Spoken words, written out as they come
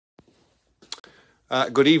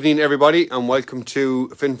Good evening, everybody, and welcome to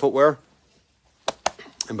Finn Footwear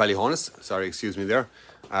in Ballyhonus. Sorry, excuse me there.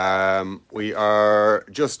 We are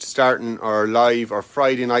just starting our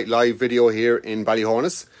Friday night live video here in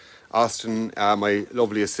Ballyhonus. Austin, my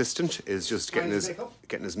lovely assistant, is just getting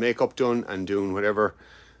his makeup done and doing whatever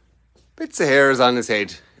bits of hair is on his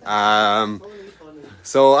head.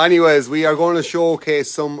 So anyways, we are going to showcase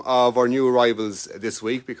some of our new arrivals this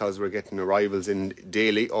week because we're getting arrivals in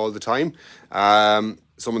daily all the time.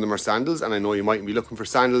 Some of them are sandals, and I know you mightn't be looking for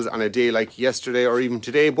sandals on a day like yesterday or even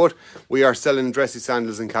today, but we are selling dressy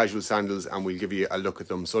sandals and casual sandals, and we'll give you a look at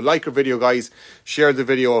them. So like our video, guys, share the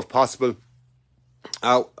video if possible.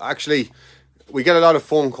 Actually, we get a lot of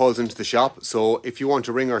phone calls into the shop, so if you want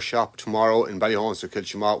to ring our shop tomorrow in Ballyhonus or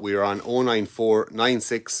Kilchimot, we are on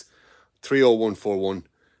 09496 30141.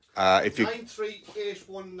 If you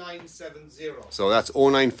 938190. So that's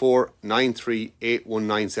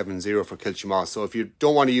 094938190 for Kilchimot. So if you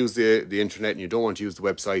don't want to use the internet and you don't want to use the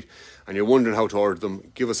website and you're wondering how to order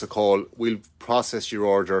them, give us a call. We'll process your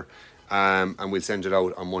order and we'll send it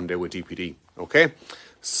out on Monday with DPD. Okay?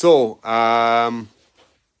 So,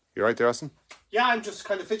 you right there, Austin? Yeah, I'm just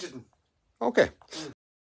kind of fidgeting. Okay.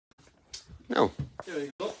 Now, There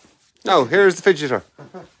you go. now here's the fidgeter.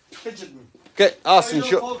 Fidgeting. Okay, Austin,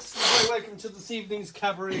 Hello, folks. Very welcome to this evening's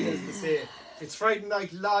cabaret, as they say. It's Friday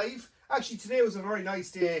night live. Actually, today was a very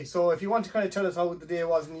nice day. So if you want to kind of tell us how the day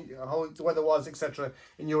was and how the weather was, etc.,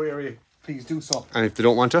 in your area, please do so. And if they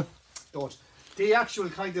don't want to? Don't. The actual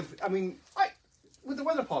kind of, with the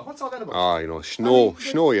weather, Paul, what's all that about? Ah, you know, snow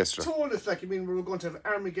yesterday. Told us, we were going to have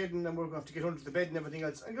Armageddon and we were going to have to get under the bed and everything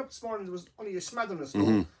else. I got up this morning, there was only a smattering of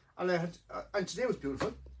snow. And and today was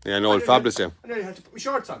beautiful. Yeah, no, it's fabulous day. I nearly had to put my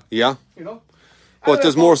shorts on. Yeah. You know? But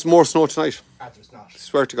there's more snow tonight. There's not.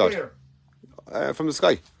 Swear to God. Where? From the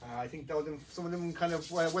sky. I think some of them kind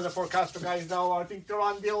of weather forecaster guys now, I think they're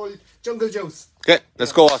on the old jungle juice. Okay,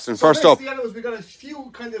 let's go, Austin. So First up. Anyways, we got a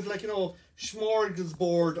few kind of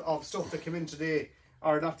smorgasbord of stuff that came in today.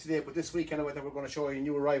 Or not today, but this week anyway, that we're going to show you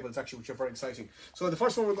new arrivals actually, which are very exciting. So the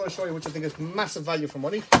first one we're going to show you, which I think is massive value for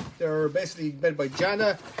money. They're basically made by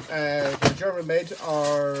Jana. They're German made,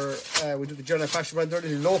 or we do the German fashion brand. They're a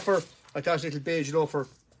little loafer, like that little beige loafer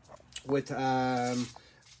with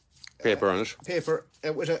Paper on it. Paper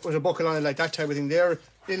with a buckle on it, like that type of thing there.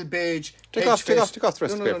 Little beige. Take off the rest of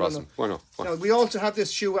the paper, Austin. Why not? No, we also have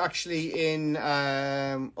this shoe actually in.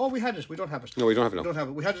 We had it. We don't have it. No, we don't have it now. We don't have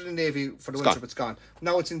it. We had it in navy for the winter, but it's gone.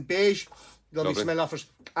 Now it's in beige. Lovely smell of it,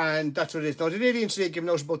 and that's what it is. Now the lady in today gave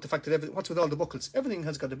note about the fact that what's with all the buckles? Everything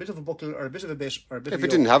has got a bit of a buckle or a bit of a bit or a bit. If it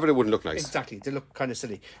didn't have it, it wouldn't look nice. Exactly, they look kind of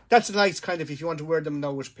silly. That's a nice kind of if you want to wear them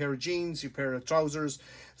now with a pair of jeans, a pair of trousers,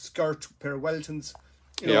 skirt, pair of Wellingtons.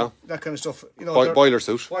 You know, that kind of stuff. You know, boiler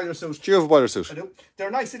suit. Boiler suit. Do you have a boiler suit? I do. They're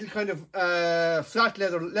a nice little kind of flat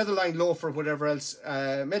leather lined loafer, whatever else,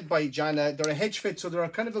 made by Jana. They're a hedge fit, so they're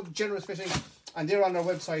kind of a generous fitting, and they're on our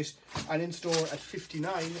website and in store at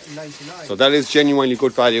 $59.99. So that is genuinely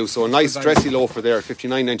good value. So a nice dressy loafer there at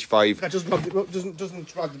 $59.95. That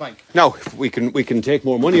doesn't rob the bank. Now we can take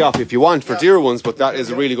more money off if you want for dear ones, but that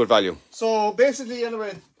is a really good value. So basically,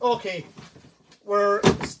 anyway, okay,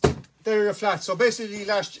 they're flat. So basically,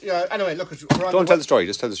 anyway, look at you. Don't tell the story.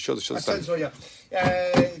 Just show the story.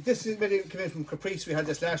 This is came in from Caprice. We had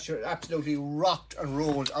this last year. Absolutely rocked and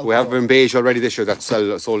rolled out. We have in beige already this year. That's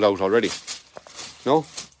sold out already. No.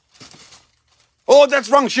 Oh, that's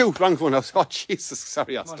wrong shoe. Wrong one. Oh, Jesus.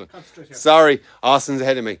 Sorry, Austin. Sorry, Austin's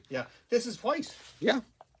ahead of me. Yeah. This is white. Yeah.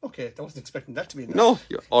 Okay, I wasn't expecting that to be. No,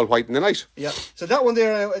 you're all white in the night. Yeah. So that one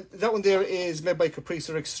there is made by Caprice.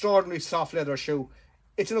 They're extraordinary soft leather shoe.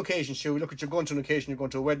 It's an occasion shoe. Look, you're going to an occasion, you're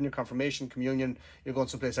going to a wedding, your confirmation, communion, you're going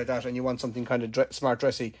someplace like that, and you want something kind of smart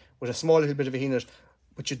dressy with a small little bit of a heel in it,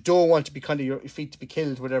 but you don't want to be kind of your feet to be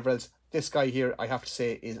killed, whatever else. This guy here, I have to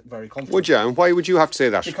say, is very comfortable. Would you? And why would you have to say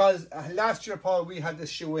that? Because last year, Paul, we had this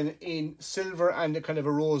shoe in silver and a kind of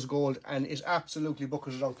a rose gold, and it absolutely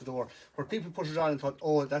bucketed out the door. Where people put it on and thought,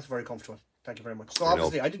 oh, that's very comfortable. Thank you very much. So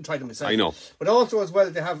obviously, I didn't try them myself. I know. But also as well,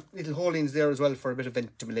 they have little hole-ins there as well for a bit of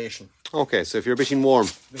ventilation. Okay, so if you're a bit warm.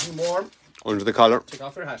 Under the collar. Take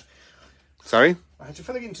off your hat. Sorry? I had to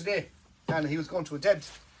fella in today, and he was going to a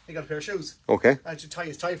Debs. He got a pair of shoes. Okay. I had to tie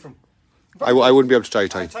his tie from. I wouldn't be able to tie a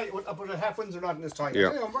tie. I put a half Windsor knot in his tie.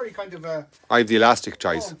 Yeah. I'm very kind of... I have the elastic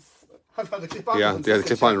ties. I've had the clip-on. Yeah, the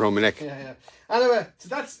clip-on around my neck. Yeah. Anyway, so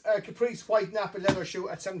that's a Caprice white Napa leather shoe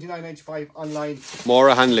at $79.95 online.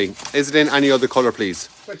 Maura Hanley. Is it in any other colour, please?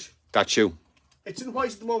 Which? That shoe. It's in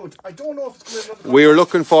white at the moment. I don't know if it's coming in another We are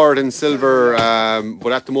looking for it in silver,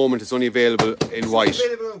 but at the moment it's only available in white. It's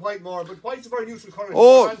available in white more, but white's a very neutral colour.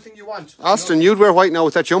 Oh, It's anything you want. Austin, you'd wear white now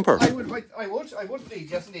with that jumper. I would indeed,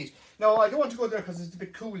 yes indeed. Now, I don't want to go there because it's a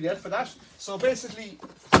bit cool yet for that. So basically,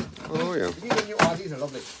 Oh, yeah. these are new. These are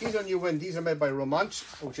lovely. These are new, and these are made by Romont,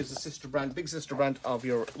 which is a sister brand, big sister brand of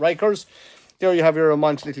your Riekers. There you have your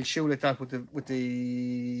Romont little shoe like that with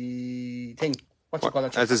the thing. What do you call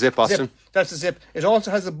that? That's a zip, Austin. That's a zip. It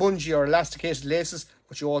also has a bungee or elasticated laces,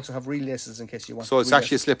 but you also have real laces in case you want. So it's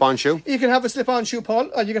actually a slip-on shoe? You can have a slip-on shoe, Paul,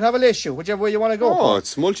 or you can have a lace shoe, whichever way you want to go. Oh,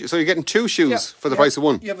 it's multi. So you're getting two shoes for the price of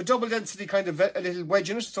one. You have a double density kind of a little wedge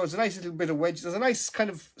in it, so it's a nice little bit of wedge. There's a nice kind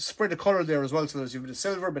of spread of colour there as well. So there's a bit of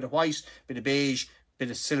silver, a bit of white, a bit of beige, a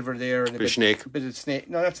bit of silver there, and a bit of snake. A bit of snake.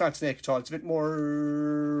 No, that's not snake at all. It's a bit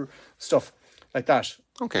more stuff like that.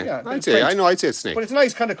 Okay, Yeah, I'd say it's snake. But it's a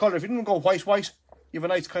nice kind of colour. If you didn't go white, you have a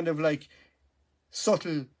nice kind of like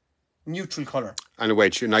subtle neutral colour. And a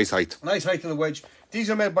wedge, a nice height. Nice height in the wedge.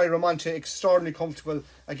 These are made by Romont, extraordinarily comfortable.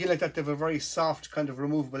 Again, like that, they have a very soft kind of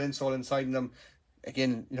removable insole inside in them.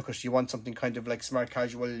 Again, look, if you want something kind of like smart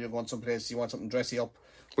casual, you want someplace, you want something dressy up.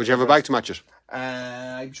 Would you have a bag to match it?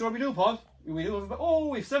 I'm sure we do, Paul. We do.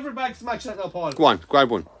 We've several bags to match that now, Paul. Go on,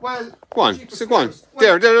 grab one. Well, go on. So go on.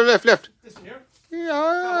 Well, there, left. This one here. Yeah,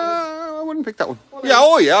 I wouldn't pick that one.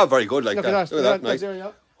 Yeah, very good like that. Look at that, nice. There,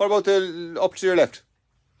 yeah. What about the up to your left?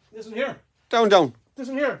 This one here. Down. This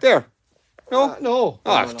one here. There. No? No.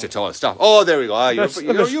 No. Stop. Oh, there we go. You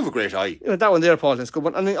have a great eye. Yeah, that one there, Paul, that's a good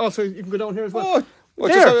one. And then also you can go down here as well. Oh,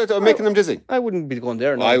 just making them dizzy. I wouldn't be going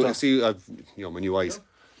there. No, I see, my new eyes.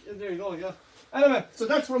 Yeah, there you go, yeah. Anyway, so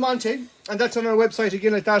that's Romont, and that's on our website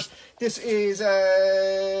again like that. This is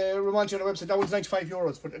Romont on our website. That one's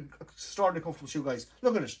 €95, but extraordinarily comfortable shoe, guys.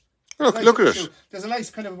 Look at it. Look at it. Shoe. There's a nice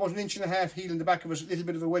kind of about 1.5 inch heel in the back of it, a little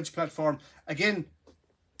bit of a wedge platform. Again,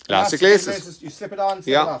 elastic laces. You slip it on,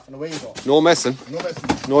 slip it off, and away you go. No messing.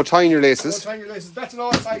 No tying your laces. That's in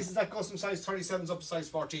all sizes. That goes from size 37s up to size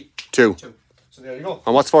 42. So there you go.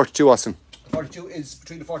 And what's 42, Austin? 42 is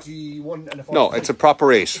between the 41 and the 42. No, it's a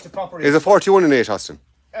proper 8. It's a proper 8. Is it 41 and 8, Austin?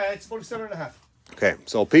 It's about 7.5. Okay,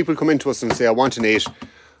 so people come into us and say, I want an 8.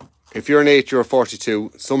 If you're an 8, you're a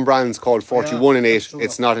 42. Some brands call 41 an 8.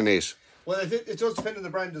 It's not an 8. Well, it does depend on the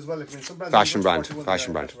brand as well. I mean, some brands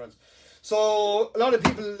fashion brand. So a lot of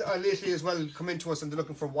people lately as well come into us and they're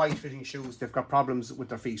looking for wide fitting shoes. They've got problems with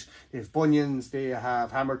their feet. They have bunions, they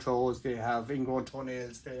have hammer toes, they have ingrown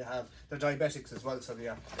toenails, they're diabetics as well, so they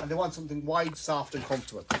are. And they want something wide, soft and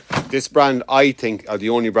comfortable. This brand, I think, are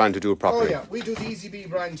the only brand to do it properly. Oh yeah, we do the Easy Bee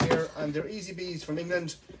brand here, and they're Easy Bees from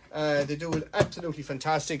England. They do it absolutely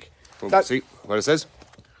fantastic. See what it says?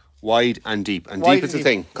 Wide and deep. And deep is the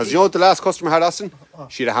thing. Because you know what the last customer had, Austin?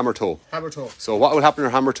 She had a hammer toe. Hammer toe. So what would happen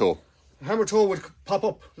to her hammer toe? Hammer toe would pop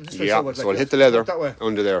up. So it'll hit the leather that way.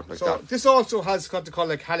 Under there, like that. This also has what they call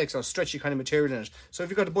like hallux or stretchy kind of material in it. So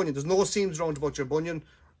if you've got a bunion, there's no seams around about your bunion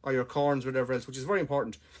or your corns or whatever else, which is very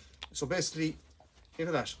important. So basically, look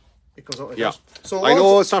at that. It goes out like that. So I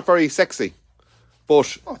know it's not very sexy,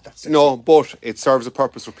 but but it serves a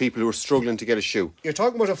purpose for people who are struggling to get a shoe. You're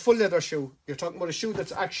talking about a full leather shoe. You're talking about a shoe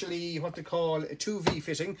that's actually what they call a 2V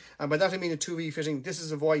fitting, and by that I mean a 2V fitting. This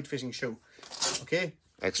is a wide fitting shoe. Okay.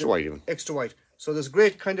 Extra wide even. Extra wide. So there's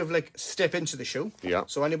great kind of like step into the shoe. Yeah.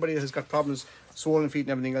 So anybody that has got problems, swollen feet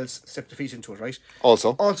and everything else, step the feet into it, right?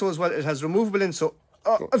 Also as well, it has removable insole,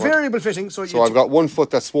 a variable fitting. So I've got one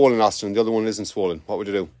foot that's swollen, Austin, and the other one isn't swollen. What would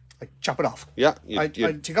you do? I chop it off. Yeah.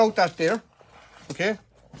 I'd take out that there. Okay.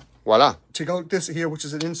 Voila. Take out this here, which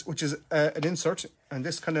is an insert, and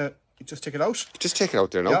this kind of just take it out. Just take it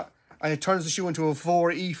out there now. Yeah. And it turns the shoe into a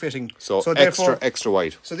 4E fitting. So extra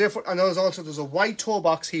wide. So therefore, and there's a wide toe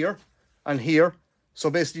box here and here. So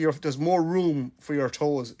basically, there's more room for your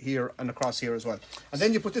toes here and across here as well. And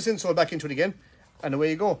then you put this insole back into it again, and away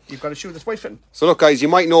you go. You've got a shoe that's wide fitting. So look, guys, you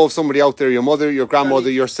might know of somebody out there, your mother, your grandmother,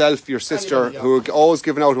 yourself, your sister, who are always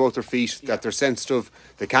giving out about their feet, that they're sensitive,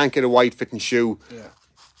 they can't get a wide fitting shoe. Yeah.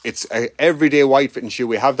 It's an everyday wide fitting shoe.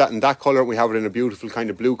 We have that in that colour. We have it in a beautiful kind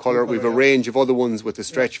of blue colour. We have a range of other ones with the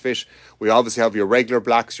stretch fit. We obviously have your regular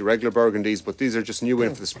blacks, your regular burgundies, but these are just new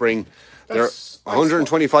in for the spring. They're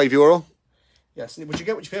 €125. Yes, but you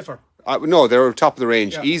get what you pay for. No, they're top of the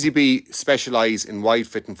range. Yeah. Easy Bee specialise in wide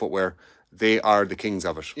fitting footwear. They are the kings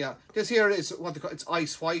of it. Yeah, this here is what they call, it's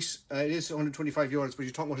ice white. It is €125, but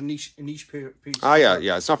you're talking about a niche piece.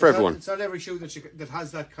 Yeah. It's not for everyone. It's not every shoe that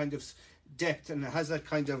has that kind of depth and it has that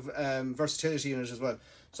kind of versatility in it as well.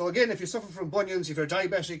 So again, if you suffer from bunions, if you're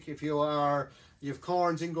diabetic, if you have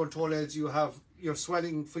corns, ingrown toenails, you have your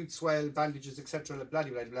swelling, feet swell, bandages, etc., blah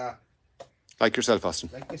blah blah. Like yourself, Austin.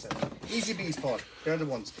 Like myself. Easy Bees, Paul. They're the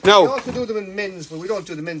ones. No. We also do them in men's, but we don't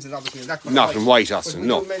do the men's in obviously in that colour. Not in white, Austin, but we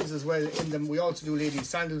no. do men's as well in them. We also do ladies'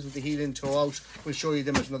 sandals with the heel in, toe out. We'll show you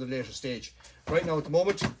them at another later stage. Right now, at the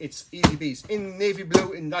moment, it's Easy Bees. In navy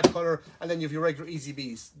blue, in that colour, and then you have your regular Easy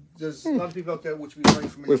Bees. There's a lot of people out there which will be very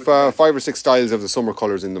familiar With 5 or 6 styles of the summer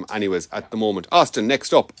colours in them anyways at the moment. Austin,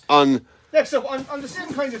 next up on the same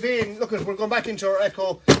kind of vein, look, we're going back into our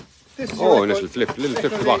Echo. This is a your little flip to the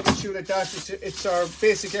Echo box. ladies shoe like that. It's our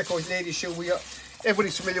basic Echo ladies shoe.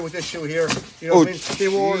 Everybody's familiar with this shoe here. You know what I mean? They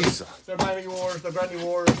wore it. Their mammy wore it. Their granny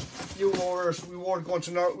wore it. You wore it. We wore it going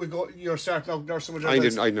to you're starting out nursing with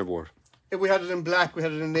I never wore it. We had it in black, we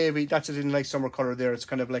had it in navy. That's it in like summer colour there. It's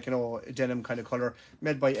kind of like, a denim kind of colour.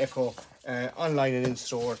 Made by Ecco, online and in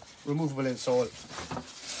store. Removable insole.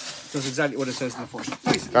 Does exactly what it says in the foot.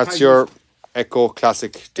 Nice. That's your Ecco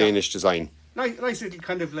classic Danish design. Nice little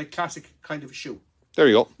kind of like classic kind of shoe. There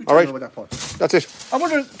you go. All right. That That's it. I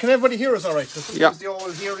wonder, can everybody hear us all right? Because Yeah. the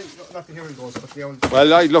old hearing, not the hearing goes, but the old...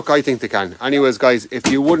 Well, I think they can. Anyways, guys, if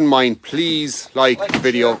you wouldn't mind, please like the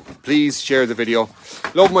video. Share. Please share the video.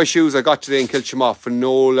 Love my shoes I got today in Kilchimoff for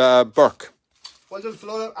Noel Burke. Well done,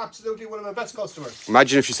 Fiona. Absolutely one of my best customers.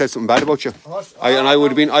 Imagine if she said something bad about you. What? I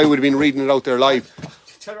would have been reading it out there live.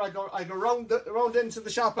 Tell her I go round into the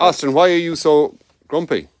shop. Austin, why are you so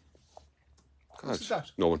grumpy? What's that?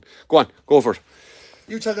 No one. Go on, go for it.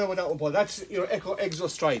 You tell them about that one, Paul. That's your Echo Exo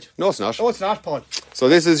Stride. No, it's not. No, it's not, Paul. So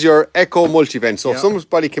this is your Ecco multivent. So if Yeah.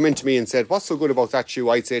 somebody came in to me and said, what's so good about that shoe?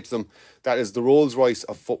 I'd say to them, that is the Rolls Royce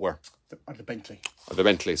of footwear. Or the Bentley. Or the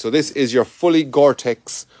Bentley. So this is your fully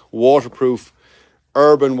Gore-Tex waterproof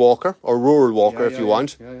urban walker or rural walker if you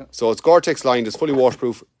want. Yeah. So it's Gore-Tex lined, it's fully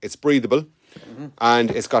waterproof, it's breathable,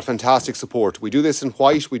 and it's got fantastic support. We do this in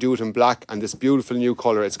white, we do it in black, and this beautiful new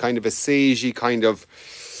colour. It's kind of a sagey kind of...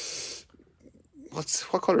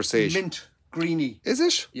 What colour is sage? Mint greeny. Is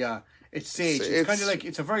it? Yeah, it's sage. It's kind of like,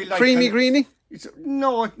 it's a very light... Creamy greeny?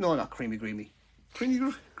 No, not creamy greeny. Creamy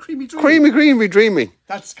dreamy. Creamy greeny dreamy.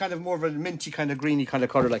 That's kind of more of a minty kind of greeny kind of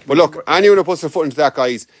colour. Like. But look, anyone who puts their foot into that,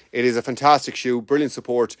 guys, it is a fantastic shoe, brilliant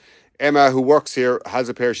support. Emma, who works here, has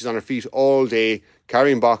a pair. She's on her feet all day,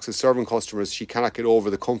 carrying boxes, serving customers. She cannot get over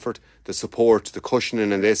the comfort, the support, the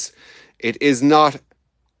cushioning in this. It is not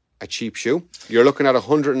a cheap shoe. You're looking at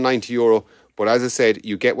 €190, but as I said,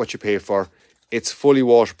 you get what you pay for. It's fully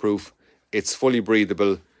waterproof. It's fully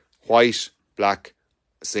breathable. White, black,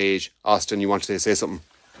 sage. Austin, you want to say something?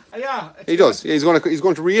 Yeah. He does. He's going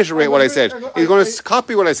to reiterate what I said. He's going to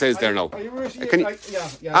copy what I says there now.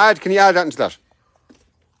 Yeah. Can you add that into that?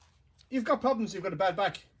 You've got problems. You've got a bad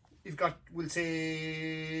back. You've got, we'll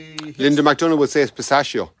say... Linda McDonough would say it's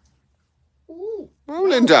pistachio. Ooh. Oh,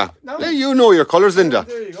 Linda. No. Yeah, you know your colours, Linda.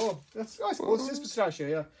 There you go. I suppose it is pistachio,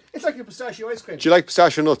 yeah. It's like your pistachio ice cream. Do you like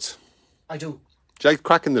pistachio nuts? I do. Do you like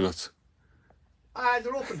cracking the nuts?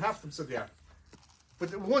 They're open, half of them, so they are.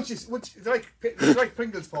 But they're like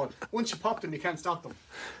Pringles, Paul. Once you pop them, you can't stop them.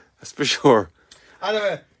 That's for sure.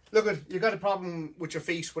 Anyway, look, you got a problem with your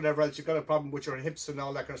feet, whatever else. You got a problem with your hips and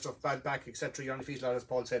all that kind of stuff, bad back, etc. You're on your feet a lot, as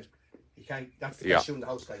Paul said. You can't. That's the best shoe in the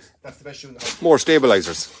house, guys. That's the best shoe in the house. More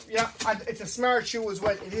stabilisers. Yeah, and it's a smart shoe as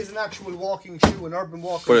well. It is an actual walking shoe, an urban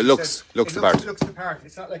walker. But it looks the part. It looks the part.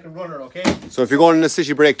 It's not like a runner, okay? So if you're going on a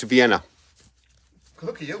city break to Vienna.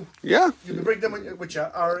 Look at you. Yeah. You can bring them with you,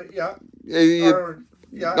 or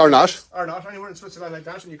or not. Or not. Anywhere in Switzerland like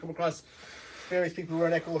that, and you come across various people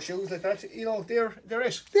wearing Echo shoes like that. You know, they're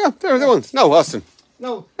it. Yeah, they're the ones. No, Austin.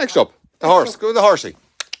 No. Next up, the horse. Go with the horsey.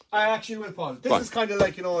 I actually will, Paul. This is kind of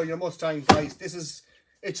like, your Mustang, guys.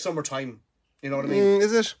 It's summertime. You know what I mean?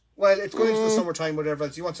 Is it? Well, it's going into the summertime, whatever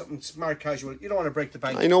else. You want something smart, casual. You don't want to break the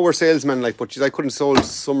bank. I know we're salesmen, but geez, I couldn't sold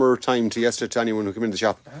summertime to yesterday to anyone who came in the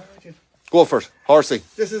shop. Go for it, horsey.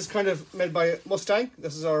 This is kind of made by Mustang.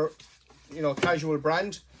 This is our, casual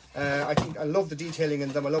brand. I think I love the detailing in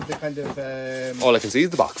them. I love the kind of... all I can see is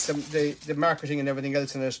the box. The marketing and everything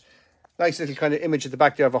else in it. Nice little kind of image at the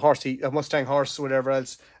back there of a Mustang horse, whatever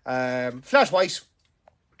else. Flat white,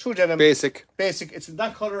 true denim. Basic. It's in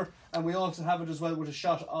that colour, and we also have it as well with a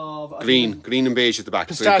shot of... Green and beige at the back.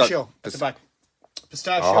 Pistachio at the back.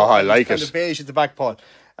 Pistachio. Oh, I like kind it. of beige at the back, Paul.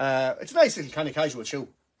 It's a nice little kind of casual shoe.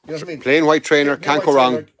 You know what I mean? Plain white trainer, can't go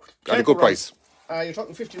wrong. At a good price. You're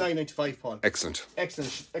talking $59.95, Paul. Excellent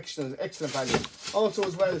Excellent value. Also,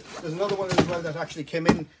 as well, there's another one as well that actually came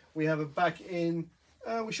in. We have it back in.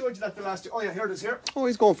 We showed you that the last. Oh yeah, here it is. Here. Oh,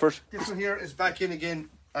 he's going for it. This one here is back in again.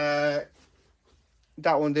 That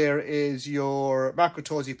one there is your Marco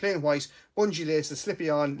Tosi, plain white, bungee laces, slippy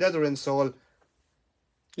on, leather insole.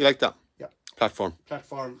 You like that? Yeah. Platform.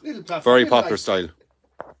 Little platform. Very really popular nice. style.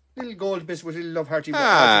 Little gold bit with little love hearty.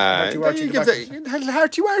 Then you give the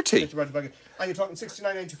hearty-warty. And you're talking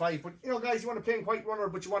 69.95. But, you know, guys, you want a plain white runner,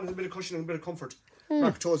 but you want a bit of cushion and a bit of comfort.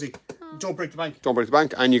 Mark Tozy. Don't break the bank. Don't break the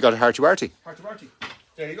bank. And you got a hearty-warty. Hearty-warty.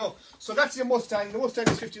 There you go. So that's your Mustang. The Mustang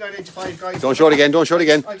is 59.85, guys. Don't show it again. Don't show it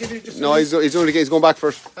again. I'll give you just no, he's going back for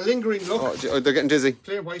it. A lingering look. Oh, they're getting dizzy.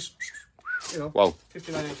 Plain white. You know. Wow.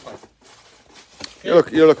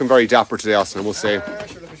 59.85. You're looking very dapper today, Austin, I must say.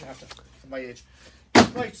 Sure, look, you have to. At my age.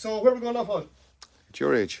 Right, so where are we going up on? At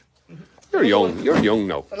your age. You're young. You're young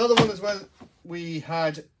now. Another one as well. We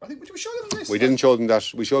had, I think, did we show them this? We didn't show them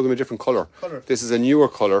that. We showed them a different colour. This is a newer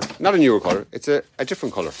colour. Not a newer colour. It's a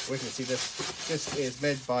different colour. Wait till you see this. This is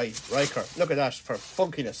made by Rieker. Look at that for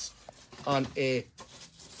funkiness on a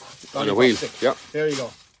wheel. Stick. Yeah. There you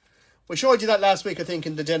go. We showed you that last week, I think,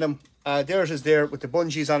 in the denim. There it is there with the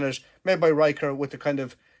bungees on it. Made by Rieker with the kind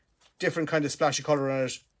of different kind of splashy colour on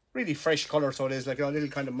it. Really fresh colour, so it is like a little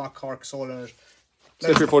kind of mock cork sole on it.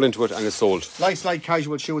 Slip your foot into it and it's sold. Nice light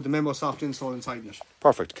casual shoe with the Memo soft insole inside it.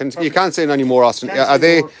 Perfect. You can't say any more, Austin. Are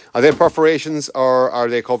they perforations or are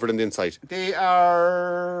they covered on the inside? They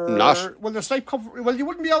are not. Well, they're slight cover. Well, you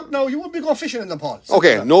wouldn't be out. No, you wouldn't be going fishing in them, Paul.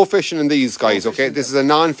 Okay, like no fishing in these guys. Okay, this is a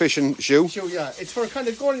non-fishing shoe. Yeah, it's for kind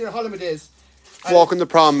of going on your holidays. Walking the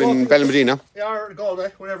prom in Bellamedina. Or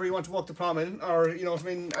Galway, wherever you want to walk the prom in, or you know what I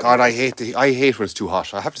mean. God, I hate when it's too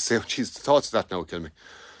hot. I have to say, jeez, the thoughts of that now will kill me.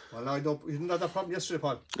 Well, I don't. You didn't have that problem yesterday,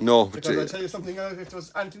 Paul. No, because I'll tell you something. If there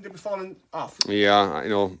was anything that was falling off. Yeah, I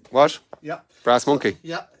know. What? Yeah. Brass monkey.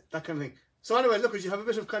 Yeah, that kind of thing. So anyway, look, you have a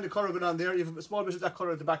bit of kind of colour going on there. You have a small bit of that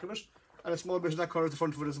colour at the back of it, and a small bit of that colour at the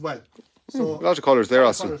front of it as well. So a lot of colours there,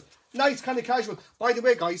 Austin. Nice, kind of casual. By the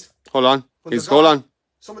way, guys. Hold on. Hold on.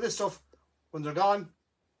 Some of this stuff, when they're gone,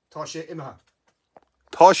 Tasha Imaha.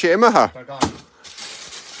 Tasha Imaha. They're gone.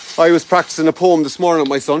 I was practicing a poem this morning with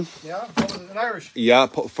my son. Yeah, what was it in Irish? Yeah,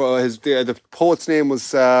 for the poet's name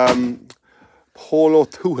was Polo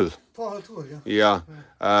Tuchel. Polo Tuchel, yeah.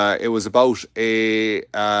 Yeah, it was about a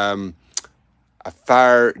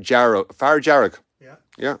far jarrig. Yeah.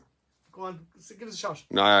 Yeah. Go on, give us a shot.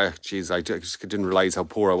 No, jeez, I just didn't realise how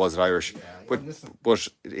poor I was at Irish. Yeah, but was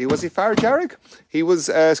he far jarrig? He was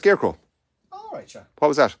a scarecrow. All right, yeah. What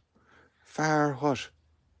was that? Far what?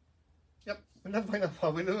 We'll never find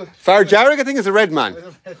out. We know. Far jarrig, I think, is a red man.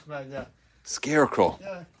 Red man, yeah. Scarecrow.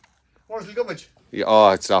 Yeah. Where's the gummage? Yeah,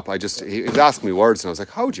 oh, stop. He was asking me words and I was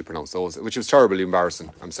like, how do you pronounce those? Which was terribly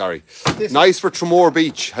embarrassing. I'm sorry. Nice for Tremore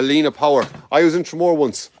Beach, Helena Power. I was in Tremore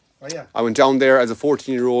once. Oh, yeah. I went down there as a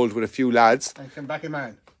 14-year-old with a few lads. And came back a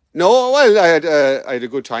man. No, well, I had a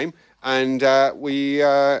good time. And we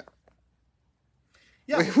went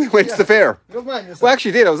to the fair. Good man, yourself. Well,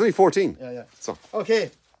 actually did. I was only 14. Yeah. So.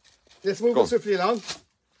 Okay. Let's move on swiftly along.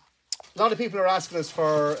 A lot of people are asking us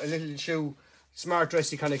for a little shoe, smart,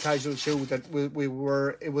 dressy kind of casual shoe that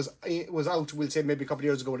it was out, we'll say maybe a couple of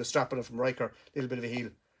years ago with a strap on it from Rieker, a little bit of a heel.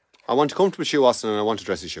 I want a comfortable shoe, Austin, and I want a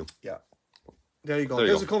dressy shoe. Yeah. There you go.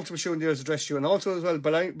 There's a comfortable shoe and there's a dress shoe. And also as well,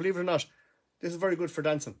 believe it or not, this is very good for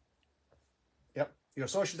dancing. Yep. Your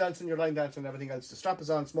social dancing, your line dancing and everything else. The strap is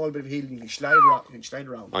on, small bit of a heel, and you can slide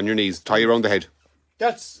around. On your knees, tie around the head.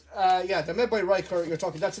 That's, they're made by Rieker. You're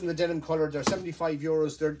talking, that's in the denim colour. They're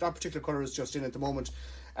 €75. That particular colour is just in at the moment.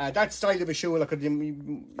 That style of a shoe, like,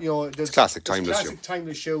 it's classic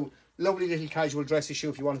timeless shoe. Lovely little casual dressy shoe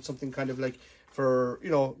if you wanted something kind of like for,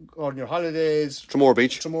 on your holidays.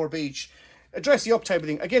 Tremore Beach. A dressy up type of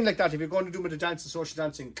thing. Again, like that, if you're going to do a bit of dancing, social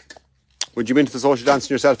dancing. Would you be into the social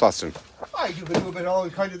dancing yourself, Austin? You can do a bit of all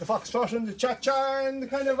kind of the foxtrot and the cha-cha and the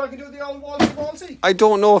kind of, I can do the old waltzy. I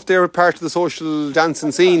don't know if they're part of the social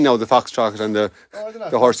dancing scene now, the foxtrot and the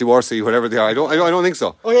horsey-worsey, whatever they are. I don't think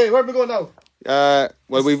so. Okay, where are we going now?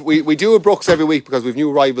 Well, we do a Brooks every week because we've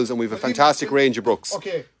new rivals and we've a fantastic range of Brooks.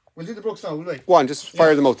 Okay, we'll do the Brooks now, will we? Go on, just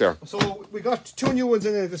fire them out there. So, we got 2 new ones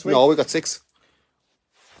in there this week. No, we got 6.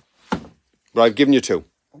 But I've given you 2.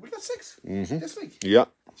 We got 6 this week? Yeah.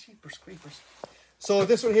 Cheapers, creepers. So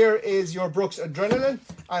this one here is your Brooks Adrenaline.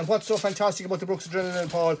 And what's so fantastic about the Brooks Adrenaline,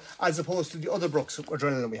 Paul, as opposed to the other Brooks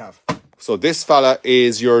Adrenaline we have? So this fella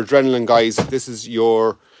is your Adrenaline, guys. This is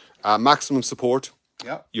your maximum support.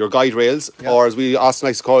 Yeah. Your guide rails, or as we Austin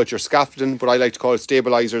likes to call it, your scaffolding, but I like to call it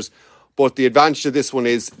stabilizers. But the advantage of this one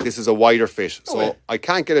is this is a wider fit. So I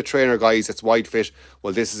can't get a trainer, guys, that's wide fit.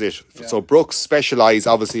 Well, this is it. Yeah. So Brooks specialise,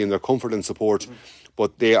 obviously, in their comfort and support.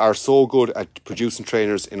 But they are so good at producing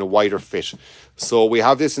trainers in a wider fit. So we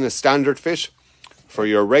have this in a standard fit for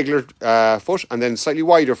your regular foot, and then slightly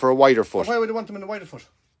wider for a wider foot. Why would you want them in a wider foot?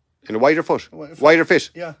 In a wider foot? Wider fit?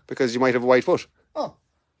 Yeah. Because you might have a wide foot. Oh.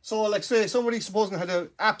 So, like, say, somebody supposing had a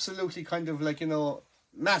absolutely kind of, like,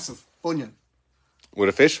 massive bunion. Would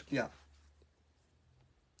it fit? Yeah.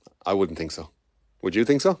 I wouldn't think so. Would you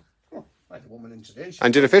think so? Oh, I had a woman in today.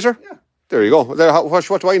 And did it fit her? Yeah. There you go. There,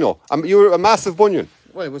 what do I know? You're a massive bunion.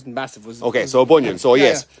 Well, it wasn't massive. Okay, so a bunion. So Yeah,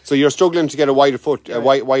 yes, so you're struggling to get a wider foot,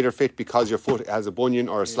 wider fit because your foot has a bunion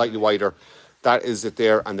or a slightly wider. That is it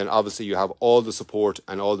there, and then obviously you have all the support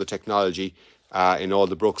and all the technology in all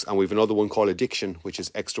the Brooks, and we've another one called Addiction, which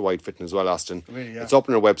is extra wide fitting as well, Austin. Really, yeah. It's up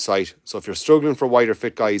on our website. So if you're struggling for wider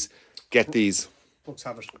fit, guys, get these. Brooks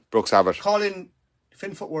have it. Brooks have it. Call in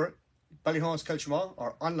Finn Footwear, Ballyhon's Kelchmore,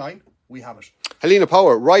 or online. We have it. Helena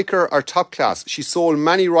Power, Rieker are top class. She sold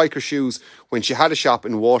many Rieker shoes when she had a shop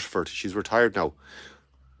in Waterford. She's retired now.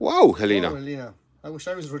 Wow, Helena. Oh, Helena. I wish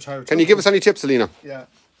I was retired. Can you give us any tips, Helena? Yeah. Are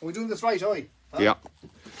we doing this right, oi? Huh? Yeah.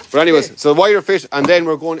 But anyways, so wider fit, and then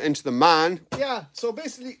we're going into the man. Yeah. So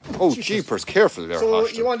basically. Oh, Jesus. jeepers, careful there. So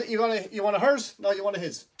Ashton. you want a hers? No, you want a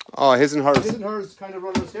his. Oh, his and hers. His and hers kind of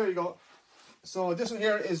runners. Here you go. So this one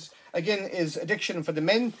here is Addiction for the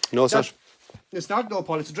men. No, it's not. It's not, no,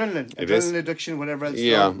 Paul. It's adrenaline. It adrenaline, is. addiction, whatever else.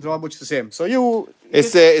 Yeah. They're all much the same. So you.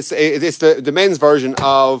 It's the men's version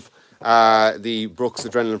of the Brooks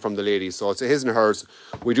Adrenaline from the ladies. So it's a his and hers.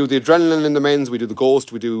 We do the Adrenaline in the men's, we do the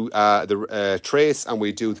Ghost, we do the Trace, and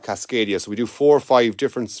we do the Cascadia. So we do 4 or 5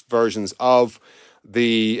 different versions of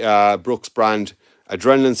the Brooks brand.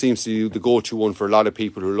 Adrenaline seems to be the go-to one for a lot of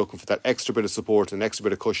people who are looking for that extra bit of support and extra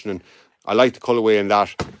bit of cushioning. I like the colourway in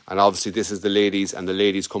that, and obviously this is the ladies, and the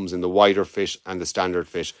ladies comes in the wider fit and the standard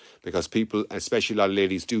fit, because people, especially a lot of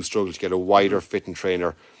ladies, do struggle to get a wider fitting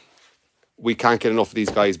trainer. We can't get enough of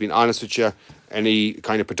these guys, being honest with you. Any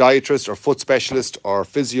kind of podiatrist or foot specialist or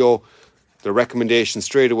physio, the recommendation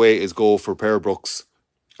straight away is go for a pair of Brooks.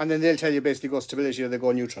 And then they'll tell you basically go stability or they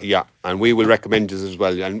go neutral. Yeah, and we will recommend this as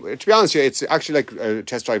well. And to be honest with you, it's actually like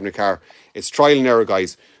test driving a car. It's trial and error,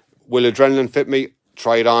 guys. Will Adrenaline fit me?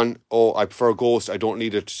 Try it on. Oh, I prefer Ghost. I don't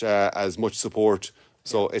need it as much support.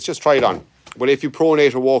 So it's just try it on. But if you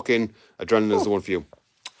pronate or walk in, Adrenaline is the one for you.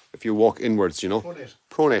 If you walk inwards, you know. Pronate.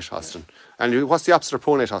 Pronate, Austin. And what's the opposite of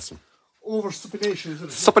pronate, Austin? Over supination, is it?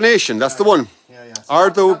 Supination, that's the one. Yeah. So Are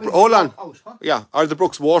the that means hold you on? walk out, huh? Yeah, are the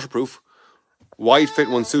Brooks waterproof? Wide fit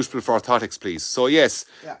ones suitable for orthotics, please. So yes,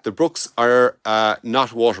 Yeah. the Brooks are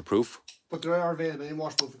not waterproof. But they are available in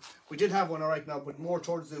waterproof. We did have one all right now, but more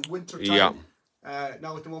towards the winter time. Yeah.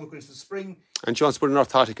 Now at the moment, when it's the spring, And she wants to put an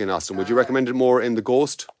orthotic in, Austin. Would you recommend it more in the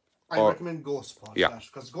Ghost? I recommend Ghost, Paul. Yeah.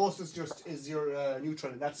 Because Ghost is your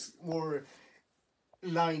neutral, and that's more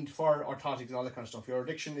lined for orthotics and all that kind of stuff. Your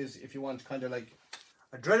addiction is if you want kind of like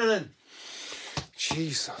adrenaline.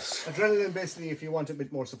 Jesus. Adrenaline, basically, if you want a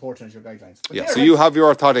bit more support as your guidelines. But Yeah, there, so you have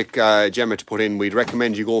your orthotic Gemma to put in. We'd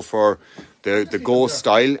recommend you go for the Ghost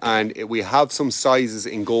style, and we have some sizes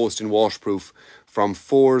in Ghost in waterproof from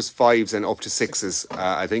 4s, 5s, and up to 6s.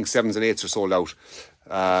 I think 7s and 8s are sold out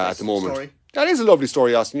at the moment. story. That is a lovely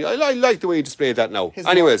story, Austin. I like the way you displayed that now.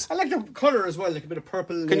 Anyways, I like the colour as well, like a bit of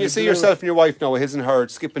purple. can you see yourself and your wife now, his and her,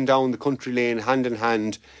 skipping down the country lane, hand in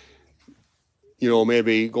hand? You know,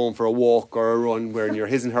 maybe going for a walk or a run, wearing your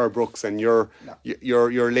his and her Brooks and your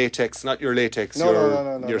latex, not your latex, No.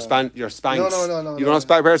 your Spanx. No. You don't have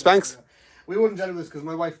a pair of Spanx? We wouldn't tell you this because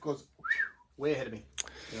my wife goes way ahead of me.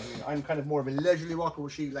 You know what I mean? I'm kind of more of a leisurely walker where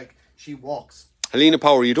she walks. Helena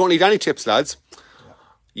Power, you don't need any tips, lads.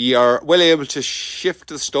 You are well able to shift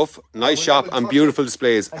the stuff. Nice shop and beautiful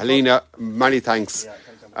displays. Helena, many thanks.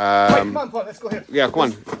 Right, come on, Paul, let's go here. Yeah, come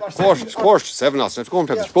on. This- Quarter to 7, Austin. Let's go home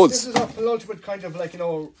to have the This spuds. is our ultimate kind of like,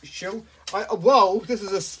 shoe. Wow, this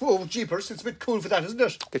is a jeepers. It's a bit cool for that, isn't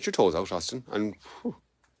it? Get your toes out, Austin. And Oh,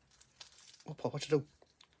 Paul, what you do?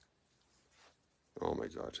 oh my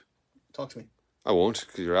God, Talk to me. I won't,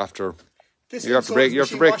 because you're after. This You're after insole break. is You're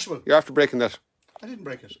after machine break. washable. You're after breaking that. I didn't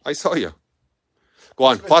break it. I saw you. Go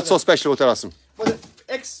on. What's so special with that, Austin? Well,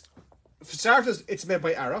 for starters, it's made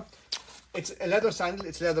by Ara. It's a leather sandal.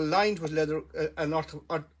 It's leather lined with leather, an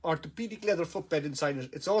orthopedic leather footbed inside it.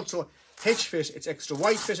 It's also hedge fit. It's extra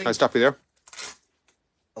wide fitting. Can I stop you there?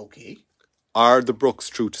 Okay. Are the Brooks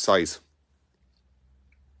true to size?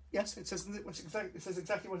 Yes, it says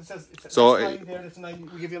exactly what it says. It's So, a 9 there. It's a 9.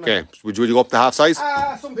 We give you a 9. Okay. Would you go up to half size?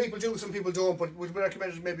 Some people do, some people don't. But we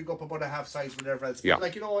recommend it maybe go up about a half size, whatever else. Yeah.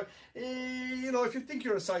 Like if you think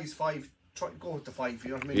you're a size 5, go with the 5. You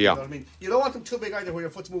know what I mean? Yeah. You know what I mean? You don't want them too big either, where your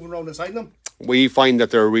foot's moving around inside them. We find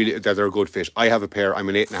that they're a good fit. I have a pair. I'm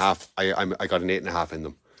an 8.5. I got an 8.5 in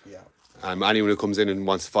them. Yeah. Anyone who comes in and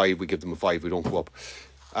wants 5, we give them a 5. We don't go up.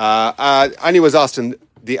 Anyways, Austin,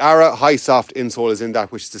 the Ara high soft insole is in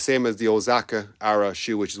that, which is the same as the Osaka Ara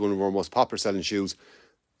shoe, which is one of our most popular selling shoes.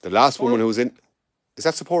 The last woman who was in, is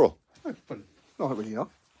that Sapporo? But not really, no.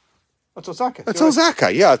 That's Osaka. It's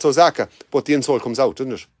Osaka, yeah, it's Osaka. But the insole comes out,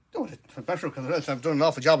 doesn't it? Oh, it's better because I've done an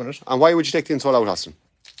awful job on it. And why would you take the insole out, Austin?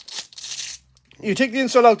 You take the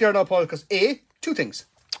insole out there now, Paul, because two things.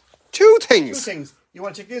 Two things. Two things. You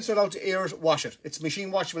want to take the insole out to air it, wash it. It's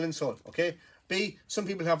machine washable insole, okay? B, some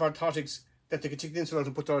people have orthotics that they can take the insole out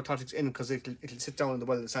and put their orthotics in because it'll sit down in the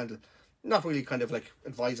well of the sandal. Not really kind of like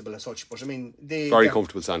advisable as such, but I mean, very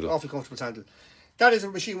comfortable sandal. Awfully comfortable sandal. That is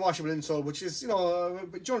a machine washable insole, which is, you know,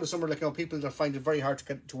 during the summer, like, you know, people that find it very hard to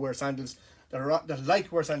get to wear sandals, that like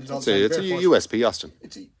to wear sandals all the time. It's a USP, Austin.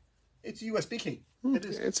 It's a USB key. It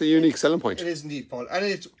is. It's a unique selling point. It is indeed, Paul. And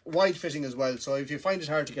it's wide fitting as well. So if you find it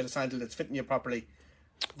hard to get a sandal that's fitting you properly,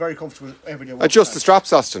 very comfortable every day. Adjust the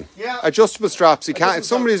straps, Austin. Yeah. Adjustable straps. You can't. If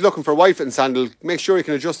somebody's looking for a white fitting sandal, make sure you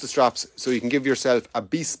can adjust the straps so you can give yourself a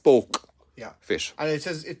bespoke fit. And it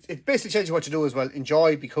says it basically tells you what to do as well.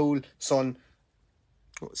 Enjoy, be cool, sun,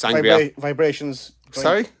 sangria, vibrations.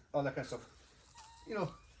 Sorry? All that kind of stuff. You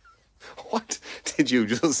know. What did you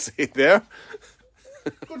just say there?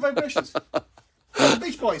 Good vibrations.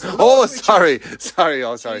 Beach Boys. Oh, sorry.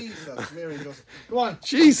 Oh, sorry. Jesus, Mary Joseph. Go on.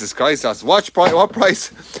 Jesus Christ, Austin. What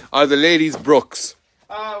price are the ladies' Brooks?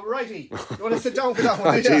 Righty. You want to sit down for that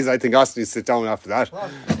one? Jeez, I think Austin needs to sit down after that.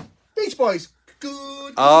 Beach Boys.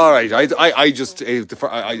 Good. All right. I just I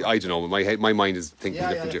don't know. My mind is thinking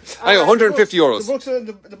differently. Anyway, 150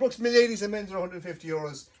 euros. The Brooks ladies and men's are 150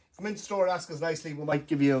 euros. Come into the store, ask us nicely. We might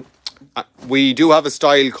give you. We do have a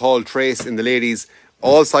style called Trace in the ladies.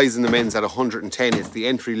 All sizes in the men's at 110. It's the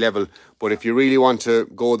entry level. But if you really want to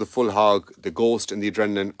go the full hog, the Ghost and the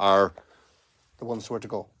Adrenaline are the ones where to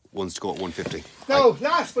go. Ones to go at 150. Now,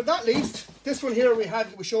 last but not least, this one here we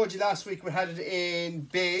showed you last week. We had it in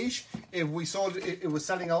beige. We sold it was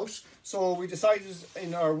selling out. So we decided,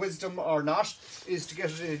 in our wisdom or not, is to get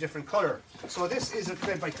it in a different colour. So this is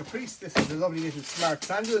made by Caprice. This is a lovely little smart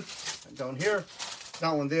sandal. And down here,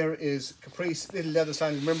 that one there is Caprice little leather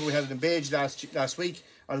sandal. Remember, we had it in beige last week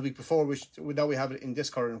or the week before. Now we have it in this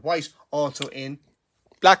colour in white, also in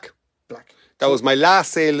black. Black. That was my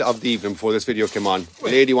last sale of the evening before this video came on. The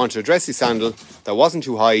lady wanted a dressy sandal that wasn't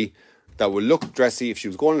too high, that would look dressy if she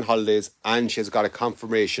was going on holidays, and she has got a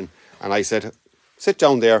confirmation. And I said, sit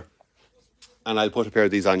down there and I'll put a pair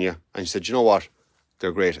of these on you. And she said, you know what?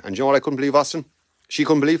 They're great. And you know what I couldn't believe, Austin? She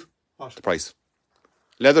couldn't believe? What? The price.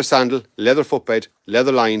 Leather sandal, leather footbed,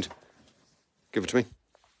 leather lined. Give it to me.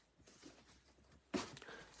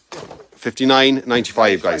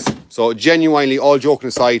 $59.95, guys. So genuinely, all joking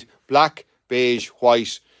aside, black, beige,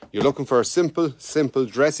 white. You're looking for a simple,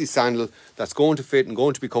 dressy sandal that's going to fit and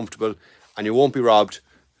going to be comfortable, and you won't be robbed.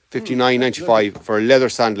 $59.95 for a leather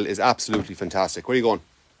sandal is absolutely fantastic. Where are you going?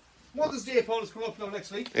 Mother's Day, Paul, is coming up now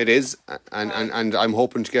next week. It is, and I'm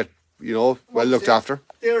hoping to get, you know, well looked after.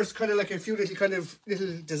 There's kind of like a few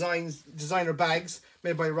little designer bags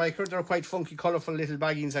made by Rieker. They're quite funky, colourful little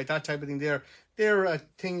baggies, like that type of thing. They're a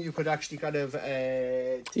thing you could actually kind of.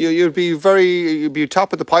 You'd be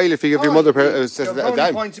top of the pile if you give your mother a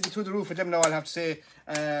dime. Points to be through the roof with them now, I'll have to say.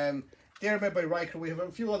 They're made by Rieker. We have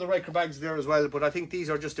a few other Rieker bags there as well, but I think these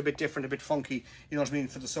are just a bit different, a bit funky, you know what I mean,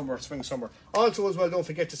 for the spring, summer. Also as well, don't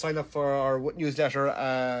forget to sign up for our newsletter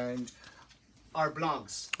and our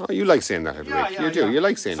blogs. Oh, you like saying that every week. You do. You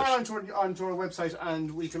like saying it. Sign onto our website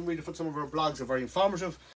and we can read it. Some of our blogs are very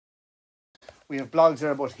informative. We have blogs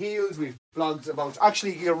there about heels. We have blogs about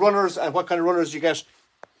actually your runners and what kind of runners you get.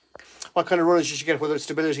 What kind of runners you should get, whether it's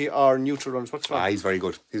stability or neutral runners. What's wrong? He's very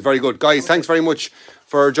good. He's very good. Guys, thanks very much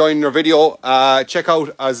for joining our video. Check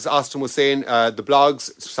out, as Austin was saying, the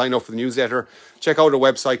blogs. Sign up for the newsletter. Check out our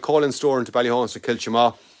website, call in store into Ballyhauns to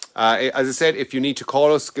Kilchima. As I said, if you need to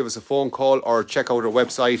call us, give us a phone call or check out our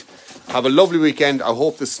website. Have a lovely weekend. I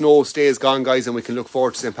hope the snow stays gone, guys, and we can look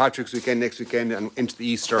forward to St. Patrick's weekend next weekend and into the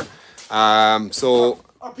Easter.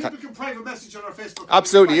 Or people can private message on our Facebook.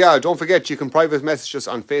 Absolutely, yeah. Don't forget, you can private message us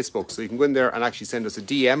on Facebook. So you can go in there and actually send us a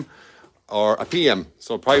DM or a PM.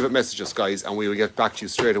 So private message us, guys, and we will get back to you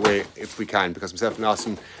straight away if we can, because myself and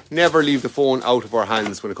Austin never leave the phone out of our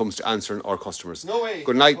hands when it comes to answering our customers. No way.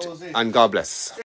 Good night and God bless.